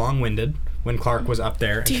about, was long-winded when Clark was up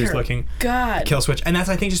there and she was looking God. Kill switch. And that's,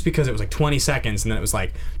 I think, just because it was like 20 seconds and then it was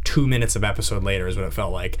like 2 minutes of episode later is what it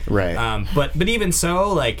felt like. Right. But even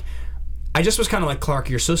so, like, I just was kind of like, Clark,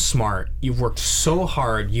 you're so smart. You've worked so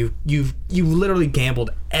hard. You've literally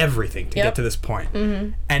gambled everything to get to this point.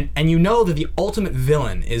 Mm-hmm. And you know that the ultimate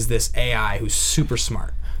villain is this AI who's super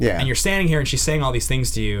smart. Yeah. And you're standing here and she's saying all these things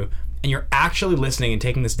to you and you're actually listening and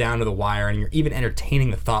taking this down to the wire and you're even entertaining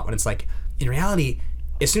the thought when it's like, in reality,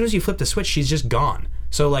 as soon as you flip the switch, she's just gone.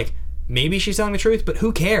 So, like, maybe she's telling the truth, but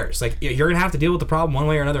who cares? Like, you're going to have to deal with the problem one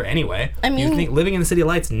way or another anyway. I mean... You think living in the City of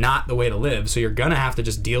Light's not the way to live, so you're going to have to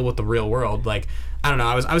just deal with the real world. Like, I don't know,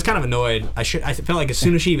 I was kind of annoyed. I felt like as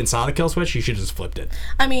soon as she even saw the kill switch, she should have just flipped it.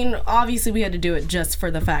 I mean, obviously we had to do it just for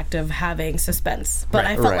the fact of having suspense. But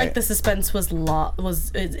I felt like the suspense was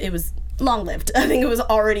long-lived. I think it was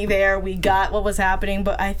already there. We got what was happening,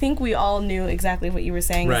 but I think we all knew exactly what you were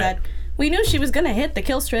saying. Right. That we knew she was going to hit the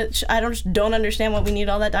kill switch. I don't understand what we need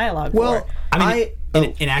all that dialogue for. I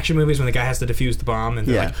mean, in action movies when the guy has to defuse the bomb and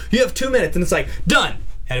they're like, you have 2 minutes, and it's like, done!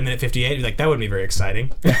 At a minute 58, you're like, that wouldn't be very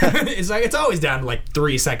exciting. It's like, it's always down to like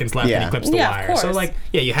 3 seconds left and he clips the wire. So, like,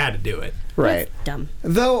 you had to do it. Right. That's dumb.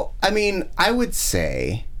 Though, I mean, I would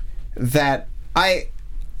say that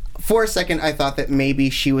for a second, I thought that maybe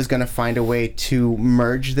she was going to find a way to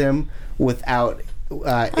merge them without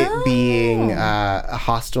it being a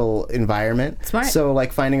hostile environment. Smart. So,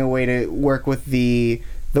 like, finding a way to work with the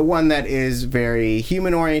one that is very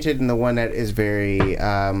human-oriented and the one that is very,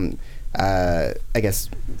 I guess,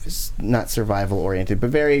 not survival-oriented, but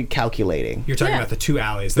very calculating. You're talking about the two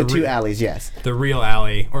alleys. The two alleys, yes. The real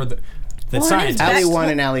alley, or the science. Alley 1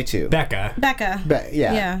 and Alley 2. Becca.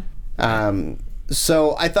 Yeah.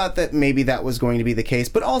 So I thought that maybe that was going to be the case,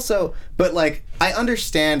 but like, I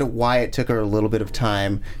understand why it took her a little bit of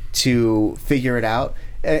time to figure it out,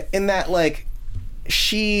 in that, like,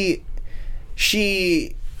 she,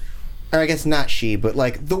 or I guess not she, but,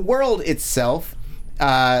 like, the world itself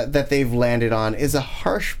that they've landed on is a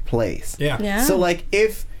harsh place. Yeah. So, like,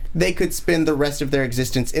 if they could spend the rest of their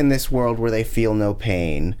existence in this world where they feel no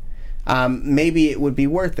pain, maybe it would be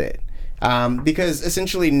worth it. Because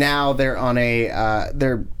essentially now they're on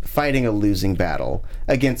they're fighting a losing battle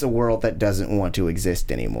against a world that doesn't want to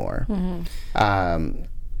exist anymore. Mm-hmm.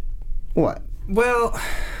 What? Well,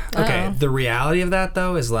 okay. The reality of that,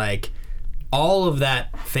 though, is like all of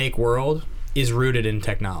that fake world is rooted in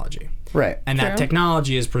technology. Right. And that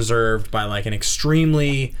technology is preserved by like an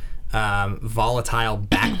extremely volatile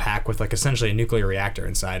backpack with like essentially a nuclear reactor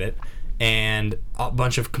inside it and a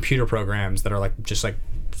bunch of computer programs that are like just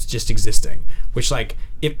existing, which, like,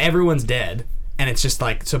 if everyone's dead and it's just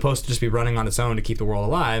like supposed to just be running on its own to keep the world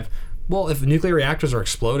alive, well, if nuclear reactors are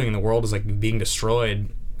exploding and the world is like being destroyed,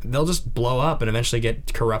 they'll just blow up and eventually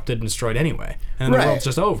get corrupted and destroyed anyway, and then the world's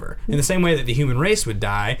just over. In the same way that the human race would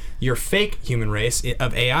die, your fake human race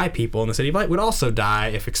of AI people in the City of Light would also die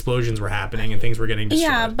if explosions were happening and things were getting destroyed.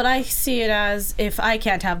 Yeah, but I see it as, if I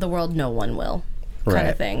can't have the world, no one will. Kind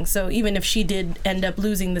of thing. So even if she did end up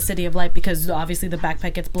losing the City of Light because obviously the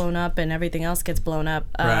backpack gets blown up and everything else gets blown up,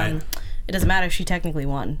 it doesn't matter. She technically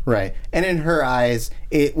won. Right. And in her eyes,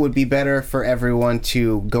 it would be better for everyone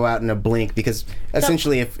to go out in a blink, because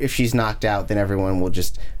essentially if she's knocked out, then everyone will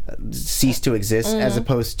just cease to exist, as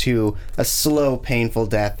opposed to a slow, painful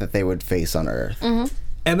death that they would face on Earth. Mm-hmm.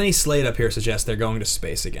 Ebony Slade up here suggests they're going to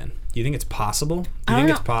space again. Do you think it's possible? Do you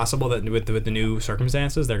think it's possible that with the new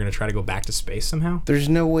circumstances, they're going to try to go back to space somehow? There's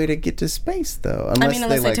no way to get to space, though.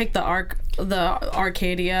 Unless they take the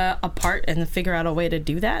Arcadia apart and figure out a way to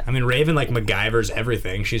do that. I mean, Raven, like, MacGyver's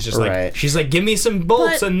everything. She's just she's like, give me some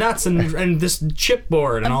bolts and nuts and this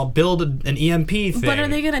chipboard, and I'll build an EMP thing. But are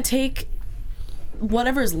they going to take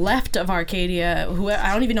whatever's left of Arcadia?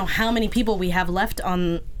 I don't even know how many people we have left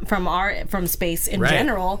from space in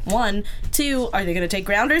general. 1, 2. Are they going to take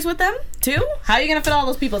grounders with them? 2. How are you going to fit all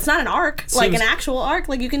those people? It's not an arc, like an actual arc.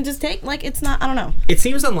 Like, you can just take, like, it's not. I don't know. It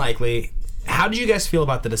seems unlikely. How did you guys feel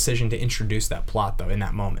about the decision to introduce that plot, though, in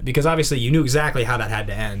that moment? Because obviously you knew exactly how that had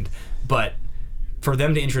to end, but for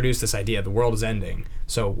them to introduce this idea, the world is ending.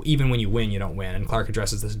 So even when you win, you don't win. And Clark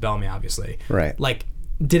addresses this to Bellamy, obviously. Right. Like,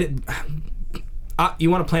 did it... you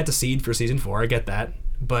want to plant a seed for season 4, I get that.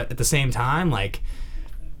 But at the same time, like...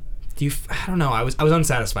 I don't know. I was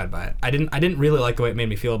unsatisfied by it. I didn't really like the way it made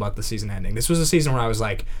me feel about the season ending. This was a season where I was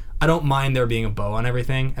like, I don't mind there being a bow on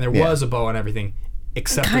everything, and there was a bow on everything,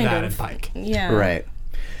 except for that and Pike. Yeah. Right.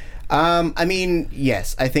 I mean,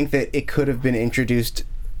 yes, I think that it could have been introduced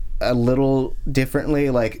a little differently.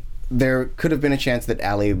 Like, there could have been a chance that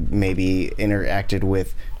Allie maybe interacted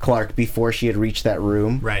with Clark before she had reached that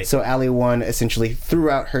room. Right. So Allie 1, essentially,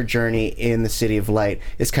 throughout her journey in the City of Light,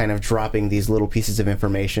 is kind of dropping these little pieces of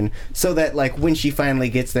information so that, like, when she finally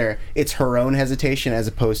gets there, it's her own hesitation as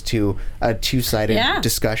opposed to a two-sided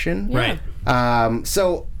discussion. Right.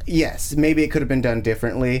 So, yes, maybe it could have been done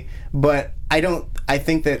differently, but I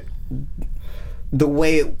think that the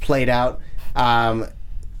way it played out,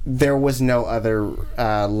 there was no other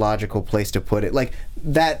logical place to put it. Like,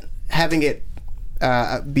 that, having it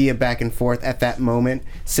be a back and forth at that moment,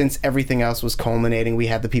 since everything else was culminating, we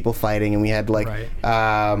had the people fighting and we had, like,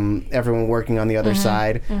 everyone working on the other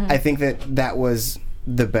side. I think that was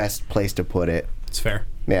the best place to put it. It's fair.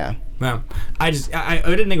 Yeah. No, I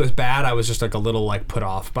didn't think it was bad. I was just, like, a little, like, put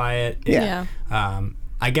off by it.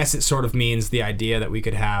 I guess it sort of means the idea that we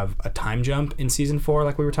could have a time jump in season 4,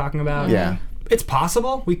 like we were talking about. Yeah. It's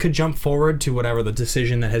possible we could jump forward to whatever the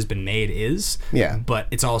decision that has been made is. Yeah. But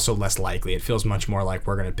it's also less likely. It feels much more like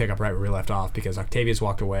we're going to pick up right where we left off because Octavia's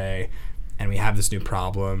walked away and we have this new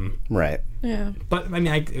problem. Right. Yeah. But, I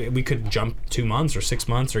mean, we could jump 2 months or 6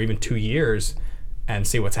 months or even 2 years and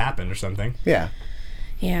see what's happened or something. Yeah.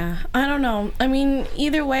 Yeah, I don't know. I mean,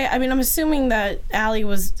 either way, I mean, I'm assuming that Allie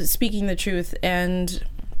was speaking the truth and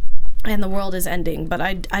the world is ending, but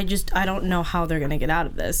I don't know how they're going to get out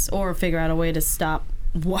of this or figure out a way to stop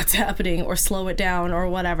what's happening or slow it down or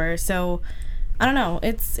whatever. So, I don't know.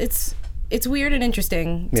 It's weird and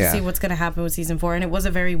interesting to see what's going to happen with season 4, and it was a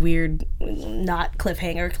very weird, not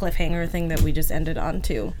cliffhanger thing that we just ended on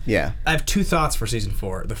too. Yeah. I have 2 thoughts for season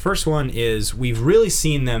 4. The first one is we've really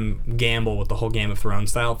seen them gamble with the whole Game of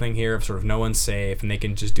Thrones style thing here of sort of no one's safe and they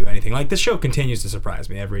can just do anything. Like, this show continues to surprise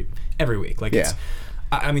me every week. Like, it's,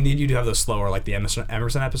 I mean, you do have those slower, like the Emerson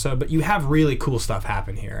episode, but you have really cool stuff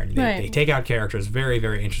happen here, and they take out characters. Very,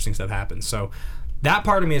 very interesting stuff happens. So that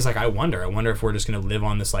part of me is like, I wonder if we're just going to live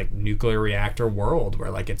on this, like, nuclear reactor world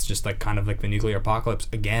where, like, it's just, like, kind of like the nuclear apocalypse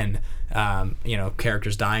again,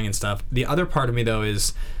 characters dying and stuff. The other part of me, though,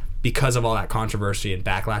 is because of all that controversy and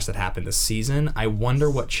backlash that happened this season, I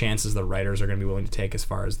wonder what chances the writers are going to be willing to take as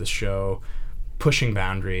far as the show pushing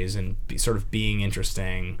boundaries and sort of being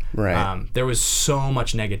interesting. Right. There was so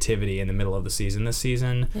much negativity in the middle of the season this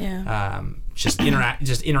season. Yeah. Just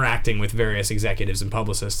interacting with various executives and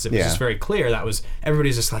publicists. It was just very clear that was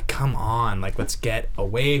everybody's just like, come on, like, let's get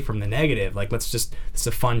away from the negative. Like, it's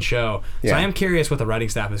a fun show. So I am curious what the writing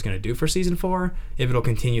staff is going to do for season 4. If it'll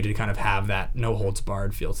continue to kind of have that no holds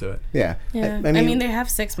barred feel to it. Yeah. Yeah. I mean, they have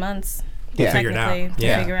 6 months. Figure it out.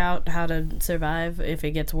 To figure out how to survive if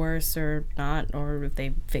it gets worse or not, or if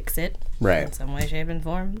they fix it in some way, shape, and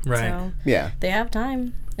form. Right. So they have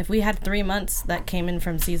time. If we had 3 months that came in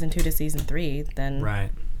from season 2 to season 3, then why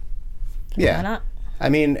not? I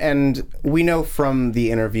mean, and we know from the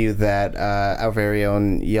interview that our very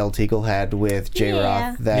own Yel Teagle had with J.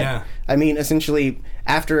 Roth that, I mean, essentially,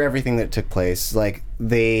 after everything that took place, like,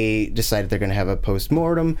 they decided they're going to have a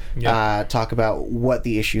post-mortem, talk about what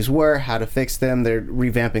the issues were, how to fix them. They're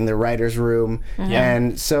revamping their writer's room.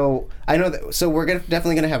 And so I know that, so we're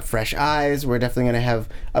definitely going to have fresh eyes. We're definitely going to have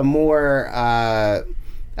a more, I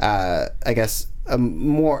guess,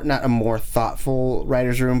 not a more thoughtful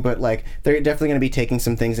writer's room, but, like, they're definitely going to be taking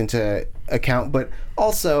some things into account. But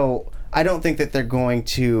also, I don't think that they're going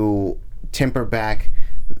to temper back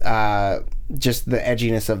just the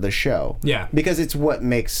edginess of the show. Yeah. Because it's what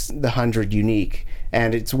makes The 100 unique,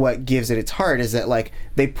 and it's what gives it its heart, is that, like,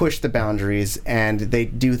 they push the boundaries and they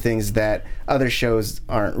do things that other shows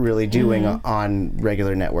aren't really doing on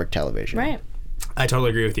regular network television. Right. I totally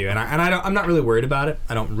agree with you, and I'm not really worried about it.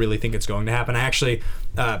 I don't really think it's going to happen. I actually,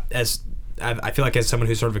 I feel like as someone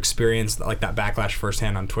who's sort of experienced, like, that backlash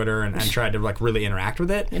firsthand on Twitter and tried to, like, really interact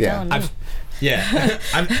with it. I've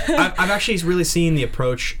actually really seen the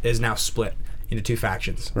approach is now split into 2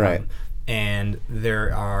 factions. Right. And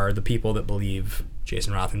there are the people that believe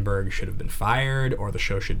Jason Rothenberg should have been fired or the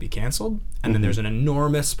show should be canceled, and then there's an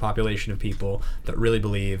enormous population of people that really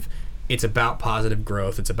believe it's about positive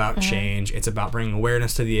growth, it's about change, it's about bringing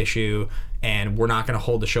awareness to the issue, and we're not going to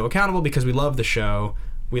hold the show accountable because we love the show.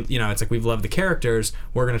 it's like we've loved the characters.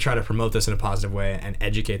 We're going to try to promote this in a positive way and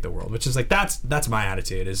educate the world, which is like that's my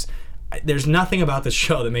attitude. Is there's nothing about this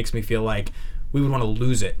show that makes me feel like we would want to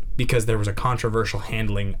lose it because there was a controversial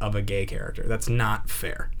handling of a gay character. That's not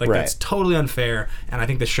fair. Like that's totally unfair. And I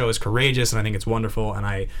think the show is courageous, and I think it's wonderful.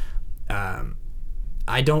 And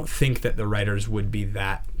I don't think that the writers would be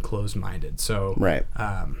that closed-minded. So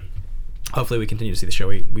hopefully we continue to see the show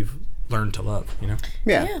we've learned to love.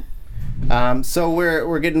 Yeah. So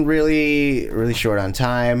we're getting really, really short on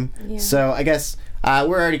time. Yeah. So I guess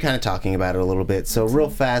we're already kind of talking about it a little bit. So real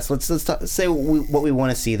fast, let's say what we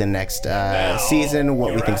want to see the next season,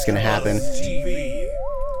 what we think is going to happen. TV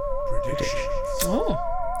predictions.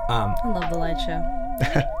 I love the light show.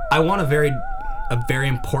 I want a very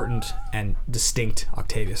important and distinct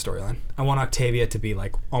Octavia storyline. I want Octavia to be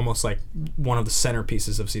like almost like one of the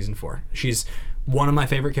centerpieces of season 4. She's one of my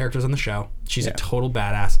favorite characters on the show. She's a total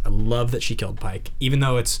badass. I love that she killed Pike. Even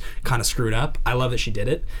though it's kind of screwed up, I love that she did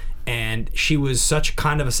it. And she was such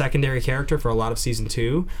kind of a secondary character for a lot of season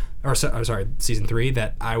 3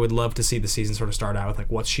 that I would love to see the season sort of start out with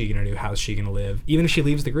like, what's she going to do? How's she going to live? Even if she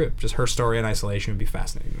leaves the group, just her story in isolation would be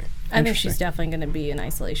fascinating to me. I think she's definitely going to be in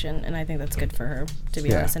isolation, and I think that's good for her, to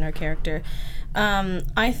be honest, in her character.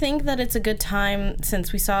 I think that it's a good time,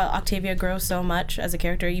 since we saw Octavia grow so much as a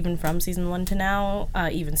character, even from season 1 to now,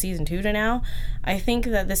 even season 2 to now. I think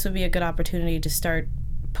that this would be a good opportunity to start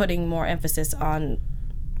putting more emphasis on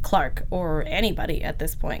Clark or anybody at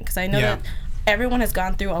this point, because I know that everyone has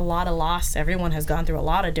gone through a lot of loss. Everyone has gone through a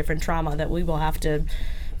lot of different trauma that we will have to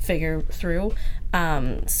figure through.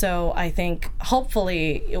 So I think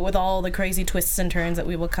hopefully with all the crazy twists and turns that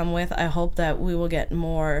we will come with, I hope that we will get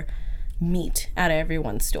more meat out of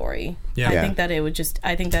everyone's story. I think that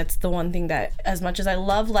I think that's the one thing that, as much as I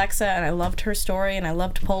love Lexa and I loved her story and I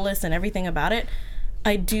loved Polis and everything about it,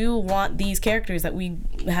 I do want these characters that we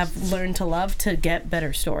have learned to love to get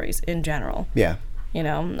better stories in general. Yeah. You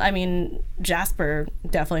know, I mean, Jasper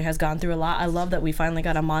definitely has gone through a lot. I love that we finally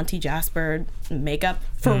got a Monty Jasper makeup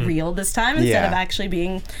for real this time instead of actually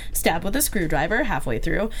being stabbed with a screwdriver halfway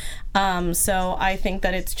through. So I think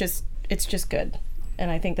that it's just good. And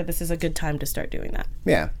I think that this is a good time to start doing that.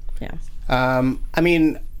 Yeah. Yeah. I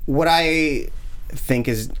mean, what I think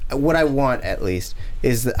is, what I want at least,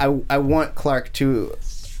 is that I want Clark to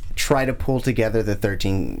try to pull together the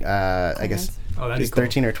 13, I guess, cool.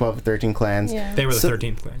 13 or 12 or 13 clans. Yeah. They were the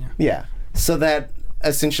 13th clan, Yeah. So that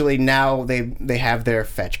essentially now they have their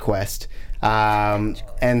fetch quest.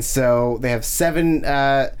 And so they have seven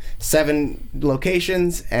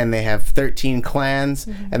locations, and they have 13 clans,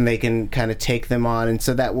 and they can kind of take them on, and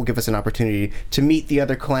so that will give us an opportunity to meet the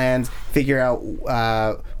other clans, figure out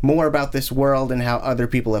more about this world and how other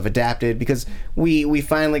people have adapted, because we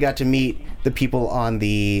finally got to meet the people on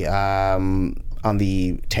the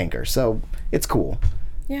tanker, so it's cool.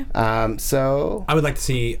 Yeah. So I would like to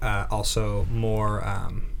see also more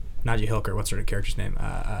Nadia Hilker. What's her character's name?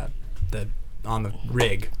 On the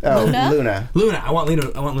rig. Oh, Luna. I want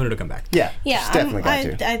Luna to come back. Yeah. Yeah. She's definitely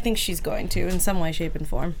got to. I think she's going to in some way, shape, and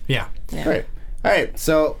form. Yeah. Great. All right.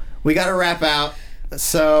 So we got to wrap out.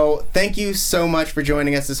 So thank you so much for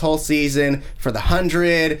joining us this whole season for the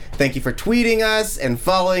 100. Thank you for tweeting us and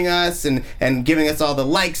following us and giving us all the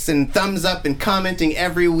likes and thumbs up and commenting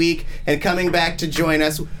every week and coming back to join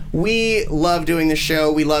us. We love doing the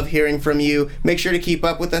show. We love hearing from you. Make sure to keep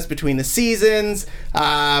up with us between the seasons.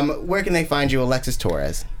 Where can they find you, Alexis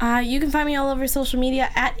Torres? You can find me all over social media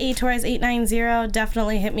at atorres890.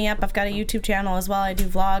 Definitely hit me up. I've got a YouTube channel as well. I do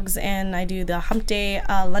vlogs, and I do the Hump Day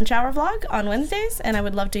lunch hour vlog on Wednesdays, and I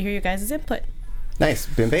would love to hear you guys' input. Nice.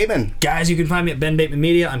 Ben Bateman. Guys, you can find me at Ben Bateman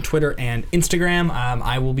Media on Twitter and Instagram.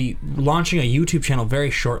 I will be launching a YouTube channel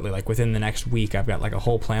very shortly, like within the next week. I've got like a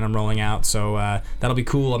whole plan I'm rolling out, so that'll be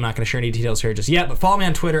cool. I'm not going to share any details here just yet, but follow me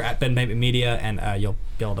on Twitter at Ben Bateman Media, and you'll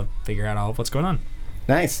be able to figure out all of what's going on.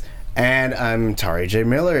 Nice. And I'm Tauri J.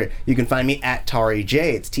 Miller. You can find me at Tauri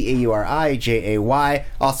J. It's TAURIJAY.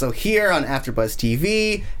 Also here on AfterBuzz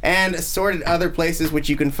TV and assorted other places which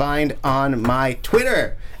you can find on my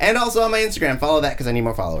Twitter. And also on my Instagram. Follow that because I need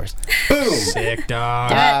more followers. Boom! Sick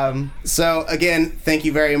dog. So again, thank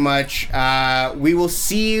you very much. We will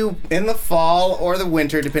see you in the fall or the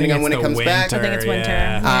winter, depending on when it comes back. I think it's winter.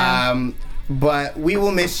 Yeah. But we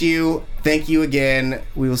will miss you. Thank you again.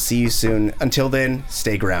 We will see you soon. Until then,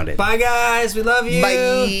 stay grounded. Bye, guys. We love you.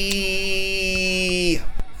 Bye.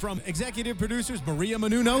 From executive producers Maria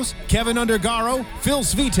Menounos, Kevin Undergaro, Phil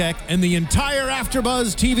Svitek, and the entire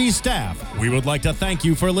AfterBuzz TV staff, we would like to thank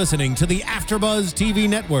you for listening to the AfterBuzz TV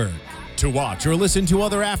network. To watch or listen to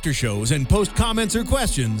other after shows and post comments or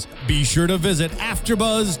questions, be sure to visit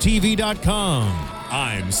AfterBuzzTV.com.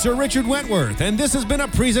 I'm Sir Richard Wentworth, and this has been a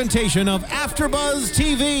presentation of AfterBuzz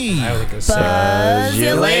TV. I was gonna say. Buzz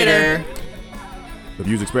you later. The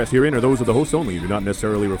views expressed herein are those of the hosts only and do not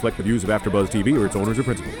necessarily reflect the views of AfterBuzz TV or its owners or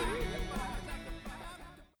principals.